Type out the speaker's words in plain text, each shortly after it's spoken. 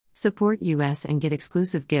Support US and get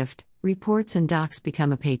exclusive gift, reports and docs.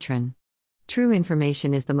 Become a patron. True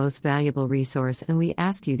information is the most valuable resource and we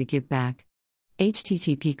ask you to give back.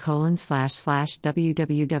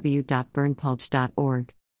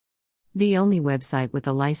 http://www.burnpulch.org. The only website with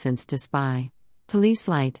a license to spy. Police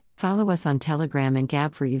Light. Follow us on Telegram and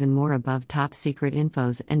Gab for even more above top secret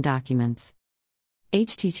infos and documents.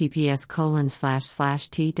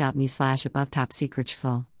 https://t.me/above top secret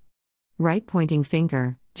schfl. Right pointing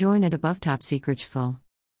finger, join at above top secret schfl.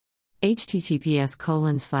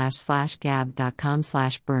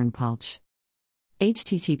 https://gab.com/burnpulch.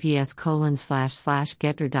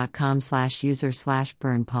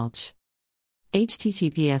 https://getter.com/user/burnpulch.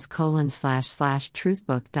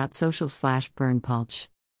 https://truthbook.social/burnpulch.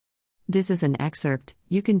 This is an excerpt.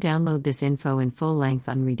 You can download this info in full length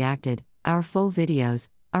unredacted, our full videos,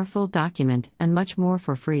 our full document, and much more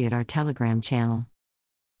for free at our Telegram channel.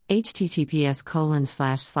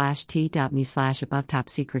 https://t.me/above top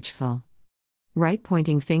secret schfl. Right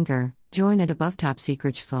pointing finger, join at above top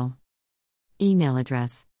secret schfl. Email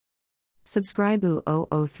address. Subscribe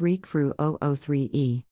 003 crew 003e